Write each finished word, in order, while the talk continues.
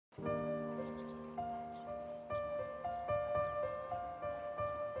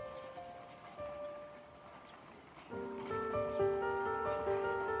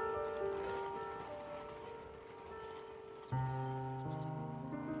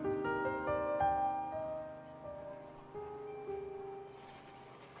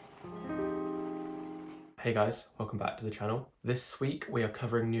Hey guys, welcome back to the channel. This week we are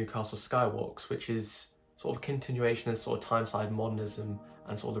covering Newcastle Skywalks, which is sort of a continuation of sort of Tyneside modernism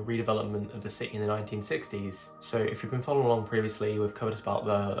and sort of the redevelopment of the city in the 1960s. So if you've been following along previously, we've covered about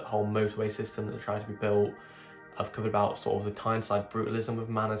the whole motorway system that tried to be built. I've covered about sort of the Tyneside brutalism with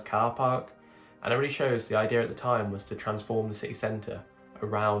Manners car park, and it really shows the idea at the time was to transform the city centre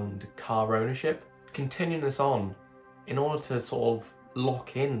around car ownership. Continuing this on, in order to sort of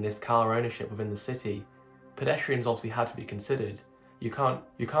lock in this car ownership within the city, pedestrians obviously had to be considered. You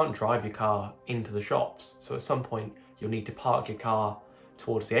can't drive your car into the shops, so at some point you'll need to park your car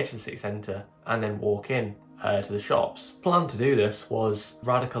towards the edge of the city centre and then walk in to the shops. The plan to do this was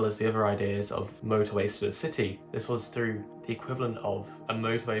radical as the other ideas of motorways for the city. This was through the equivalent of a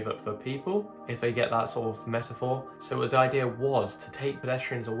motorway but for people, if they get that sort of metaphor. So the idea was to take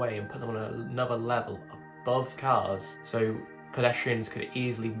pedestrians away and put them on another level above cars, so pedestrians could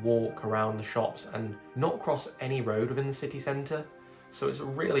easily walk around the shops and not cross any road within the city centre. So it's a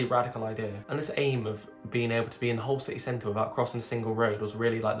really radical idea. And this aim of being able to be in the whole city centre without crossing a single road was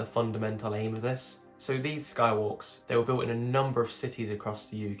really like the fundamental aim of this. So these skywalks, they were built in a number of cities across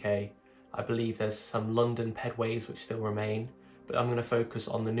the UK. I believe there's some London pedways which still remain, but I'm going to focus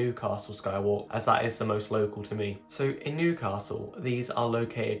on the Newcastle Skywalk as that is the most local to me. So in Newcastle, these are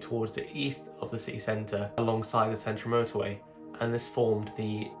located towards the east of the city centre alongside the Central Motorway, and this formed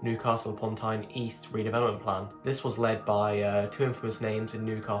the Newcastle upon Tyne East redevelopment plan. This was led by two infamous names in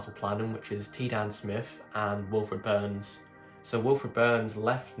Newcastle planning, which is T. Dan Smith and Wilfred Burns. So Wilfred Burns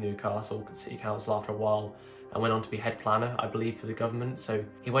left Newcastle City Council after a while and went on to be head planner, I believe, for the government. So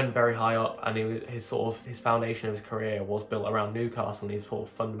he went very high up, and his foundation of his career was built around Newcastle and these sort of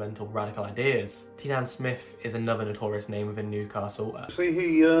fundamental radical ideas. T. Dan Smith is another notorious name within Newcastle. See,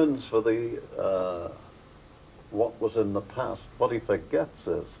 he yearns for the what was in the past. What he forgets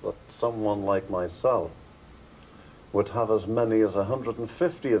is that someone like myself would have as many as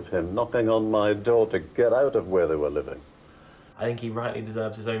 150 of him knocking on my door to get out of where they were living. I think he rightly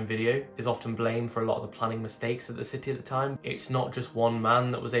deserves his own video. He's often blamed for a lot of the planning mistakes of the city at the time. It's not just one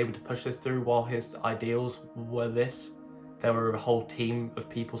man that was able to push this through while his ideals were this. There were a whole team of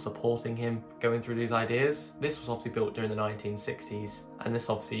people supporting him going through these ideas. This was obviously built during the 1960s, and this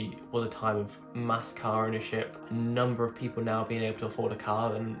obviously was a time of mass car ownership, a number of people now being able to afford a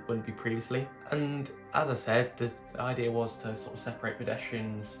car than wouldn't be previously. And as I said, the idea was to sort of separate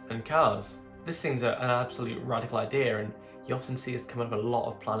pedestrians and cars. This thing's an absolute radical idea, and you often see this come up in a lot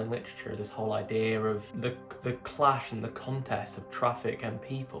of planning literature, this whole idea of the clash and the contest of traffic and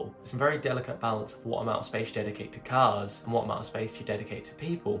people. It's a very delicate balance of what amount of space you dedicate to cars and what amount of space you dedicate to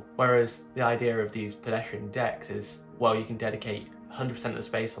people. Whereas the idea of these pedestrian decks is, well, you can dedicate 100% of the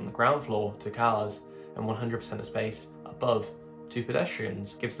space on the ground floor to cars and 100% of space above to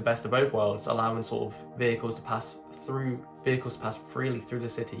pedestrians. Gives the best of both worlds, allowing sort of vehicles to pass freely through the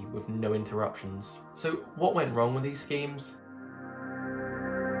city with no interruptions. So what went wrong with these schemes?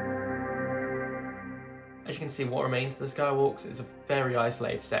 As you can see, what remains of the Skywalks is a very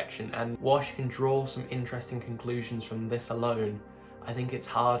isolated section, and whilst you can draw some interesting conclusions from this alone, I think it's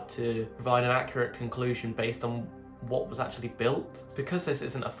hard to provide an accurate conclusion based on what was actually built. Because this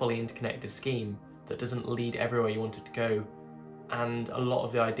isn't a fully interconnected scheme that doesn't lead everywhere you want it to go, and a lot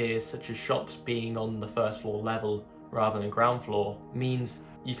of the ideas such as shops being on the first floor level rather than ground floor means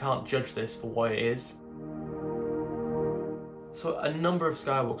you can't judge this for what it is. So a number of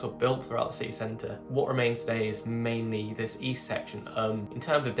skywalks are built throughout the city centre. What remains today is mainly this east section. In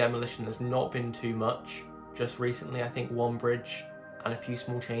terms of demolition, there's not been too much. Just recently, I think one bridge and a few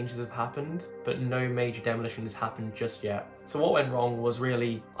small changes have happened, but no major demolition has happened just yet. So what went wrong was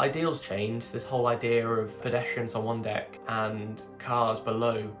really ideals changed, this whole idea of pedestrians on one deck and cars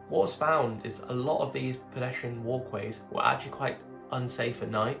below. What was found is a lot of these pedestrian walkways were actually quite unsafe at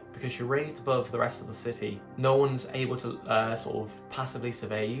night because you're raised above the rest of the city. No one's able to sort of passively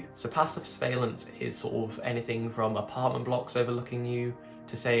survey you. So passive surveillance is sort of anything from apartment blocks overlooking you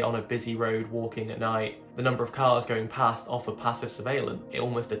to, say, on a busy road walking at night. The number of cars going past offer passive surveillance. It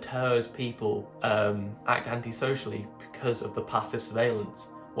almost deters people act antisocially because of the passive surveillance.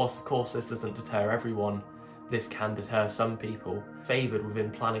 Whilst of course this doesn't deter everyone, this can deter some people favoured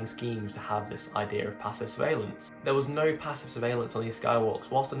within planning schemes to have this idea of passive surveillance. There was no passive surveillance on these skywalks.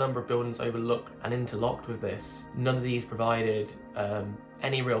 Whilst a number of buildings overlooked and interlocked with this, none of these provided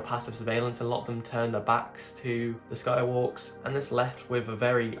any real passive surveillance. A lot of them turned their backs to the skywalks, and this left with a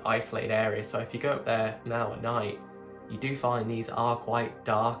very isolated area. So if you go up there now at night, you do find these are quite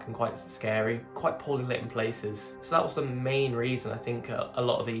dark and quite scary, quite poorly lit in places. So that was the main reason I think a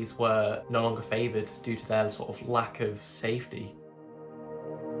lot of these were no longer favoured due to their sort of lack of safety.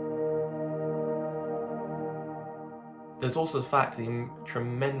 There's also the fact the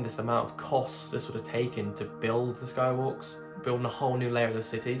tremendous amount of costs this would have taken to build the skywalks, building a whole new layer of the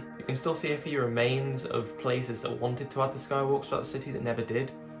city. You can still see a few remains of places that wanted to add the skywalks throughout the city that never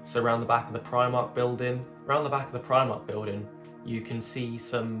did. So around the back of the Primark building, you can see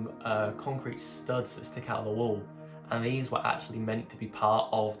some concrete studs that stick out of the wall, and these were actually meant to be part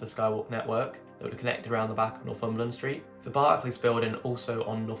of the Skywalk network that would connect around the back of Northumberland Street. The Barclays building, also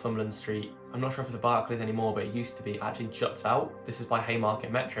on Northumberland Street, I'm not sure if it's the Barclays anymore, but it used to be, actually juts out. This is by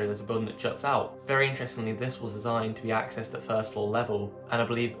Haymarket Metro, there's a building that juts out. Very interestingly, this was designed to be accessed at first floor level, and I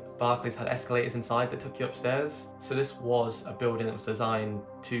believe Barclays had escalators inside that took you upstairs. So this was a building that was designed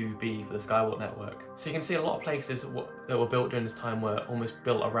to be for the Skywalk network. So you can see a lot of places that were built during this time were almost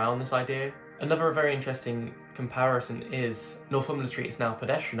built around this idea. Another very interesting comparison is Northumberland Street is now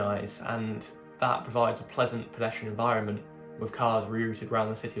pedestrianised, and that provides a pleasant pedestrian environment with cars rerouted around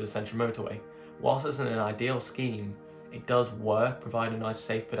the city of the central motorway. Whilst this isn't an ideal scheme, it does work, providing a nice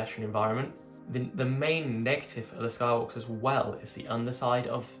safe pedestrian environment. The main negative of the skywalks as well is the underside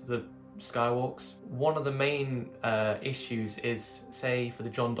of the skywalks. One of the main issues is, say, for the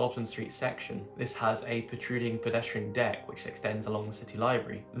John Dobson Street section, this has a protruding pedestrian deck which extends along the city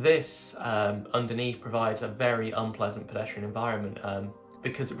library. This underneath provides a very unpleasant pedestrian environment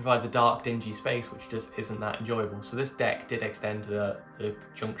because it provides a dark, dingy space which just isn't that enjoyable. So this deck did extend to the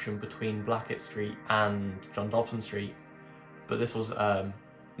junction between Blackett Street and John Dobson Street, but this was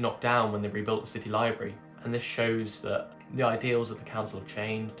knocked down when they rebuilt the city library, and this shows that the ideals of the council have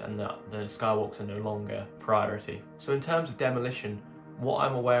changed and that the skywalks are no longer priority. So in terms of demolition, what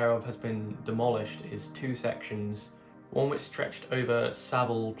I'm aware of has been demolished is two sections, one which stretched over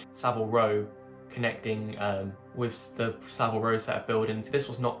Savile Row, connecting with the Savile Row set of buildings. This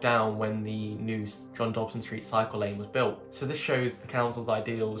was knocked down when the new John Dobson Street cycle lane was built. So this shows the council's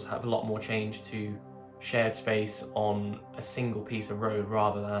ideals have a lot more change to shared space on a single piece of road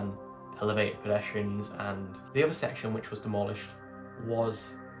rather than elevated pedestrians. And the other section which was demolished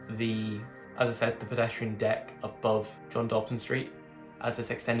was as I said, the pedestrian deck above John Dobson Street, as this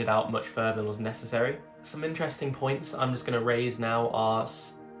extended out much further than was necessary. Some interesting points I'm just going to raise now are,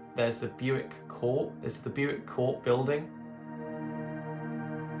 there's the Buick Court, there's the Buick Court building.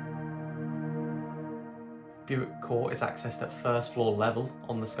 Buick Court is accessed at first floor level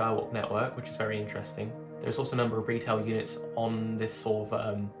on the Skywalk network, which is very interesting. There's also a number of retail units on this sort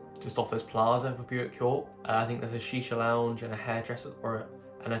of just off this plaza for Buick Court. I think there's a shisha lounge and a hairdresser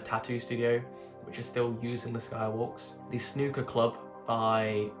and a tattoo studio, which are still using the Skywalks. The snooker club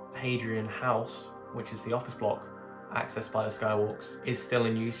by Hadrian House, which is the office block accessed by the Skywalks, is still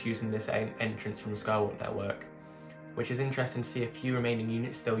in use using this entrance from the Skywalk network, which is interesting to see a few remaining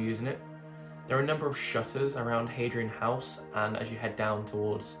units still using it. There are a number of shutters around Hadrian House, and as you head down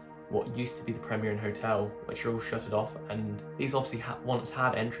towards what used to be the Premier Inn Hotel, which are all shuttered off, and these obviously once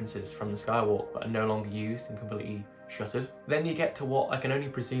had entrances from the Skywalk but are no longer used and completely shuttered. Then you get to what I can only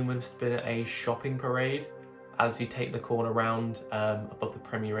presume would have been a shopping parade as you take the corner round above the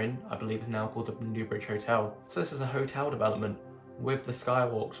Premier Inn. I believe it's now called the Newbridge Hotel. So this is a hotel development with the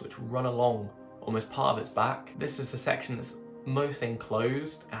Skywalks which run along almost part of its back. This is a section that's most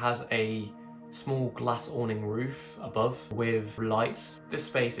enclosed. It has a small glass awning roof above with lights. This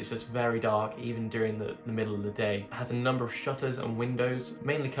space is just very dark even during the middle of the day. It has a number of shutters and windows,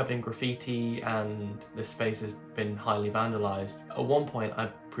 mainly covered in graffiti, and this space has been highly vandalised. At one point I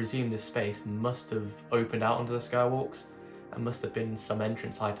presume this space must have opened out onto the Skywalks and must have been some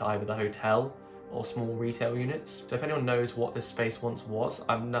entrance side to either the hotel or small retail units. So if anyone knows what this space once was,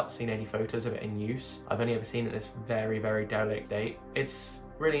 I've not seen any photos of it in use. I've only ever seen it in this very, very derelict state. It's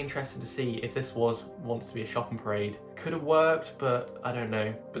really interesting to see if this was once to be a shopping parade. Could have worked, but I don't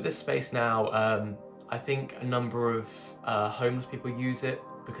know. But this space now, I think a number of homeless people use it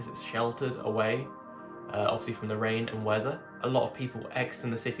because it's sheltered away, obviously from the rain and weather. A lot of people exiting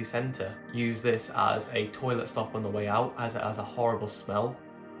the city centre use this as a toilet stop on the way out, as it has a horrible smell.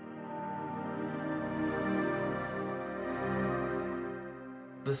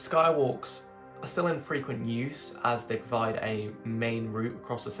 The Skywalks are still in frequent use as they provide a main route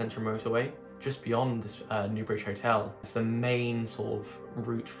across the central motorway just beyond this Newbridge Hotel. It's the main sort of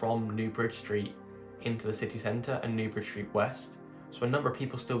route from Newbridge Street into the city centre and Newbridge Street West. So a number of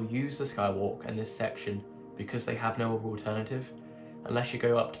people still use the Skywalk in this section because they have no other alternative, unless you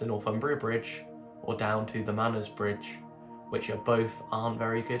go up to the Northumbria Bridge or down to the Manners Bridge, which aren't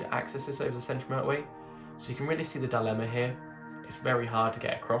very good accesses over the central motorway. So you can really see the dilemma here. It's very hard to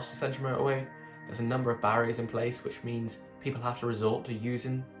get across the central motorway. There's a number of barriers in place, which means people have to resort to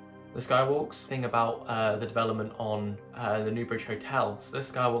using the Skywalks. Thing about the development on the Newbridge Hotel, so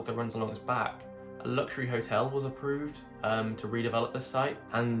this Skywalk that runs along its back, a luxury hotel was approved to redevelop the site,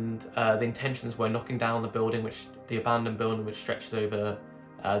 and the intentions were knocking down the abandoned building which stretches over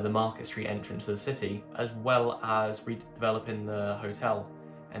the Market Street entrance to the city, as well as redeveloping the hotel.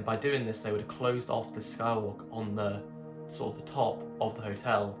 And by doing this, they would have closed off the skywalk on the sort of the top of the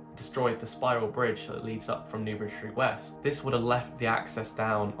hotel, destroyed the spiral bridge that leads up from Newbridge Street West. This would have left the access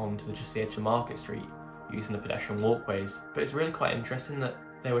down onto just the edge of Market Street using the pedestrian walkways. But it's really quite interesting that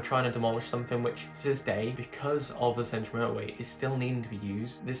they were trying to demolish something which, to this day, because of the Central Motorway, is still needing to be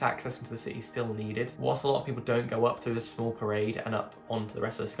used. This access into the city is still needed. Whilst a lot of people don't go up through this small parade and up onto the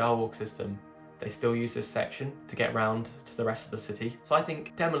rest of the Skywalk system, they still use this section to get round to the rest of the city. So I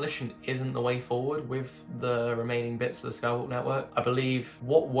think demolition isn't the way forward with the remaining bits of the Skywalk network. I believe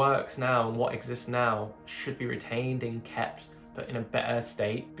what works now and what exists now should be retained and kept, but in a better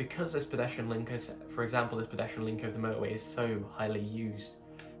state, because this pedestrian link, for example, this pedestrian link over the motorway is so highly used.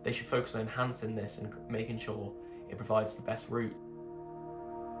 They should focus on enhancing this and making sure it provides the best route.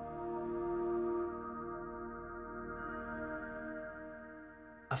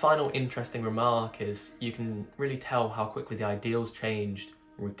 A final interesting remark is you can really tell how quickly the ideals changed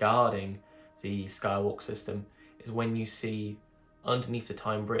regarding the Skywalk system is when you see underneath the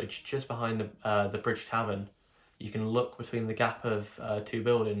Tyne Bridge, just behind the Bridge Tavern, you can look between the gap of two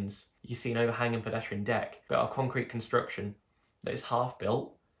buildings. You see an overhanging pedestrian deck built of concrete construction that is half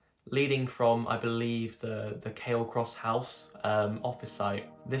built, leading from, I believe, the Kale Cross House office site.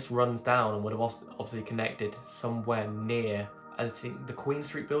 This runs down and would have obviously connected somewhere near, I think, the Queen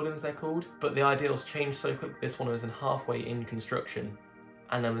Street buildings they're called. But the ideals changed so quickly. This one was in halfway in construction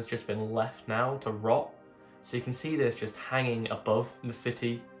and then has just been left now to rot. So you can see this just hanging above the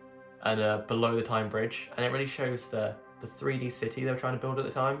city and below the Tyne Bridge, and it really shows the 3D city they were trying to build at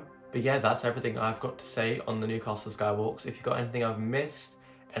the time. But yeah, that's everything I've got to say on the Newcastle Skywalks. If you've got anything I've missed,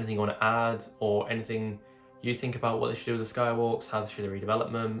 anything you want to add, or anything you think about what they should do with the Skywalks, how they should do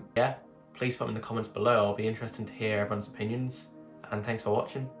redevelopment, yeah, please put them in the comments below. I'll be interested to hear everyone's opinions, and thanks for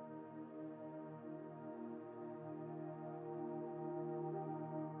watching.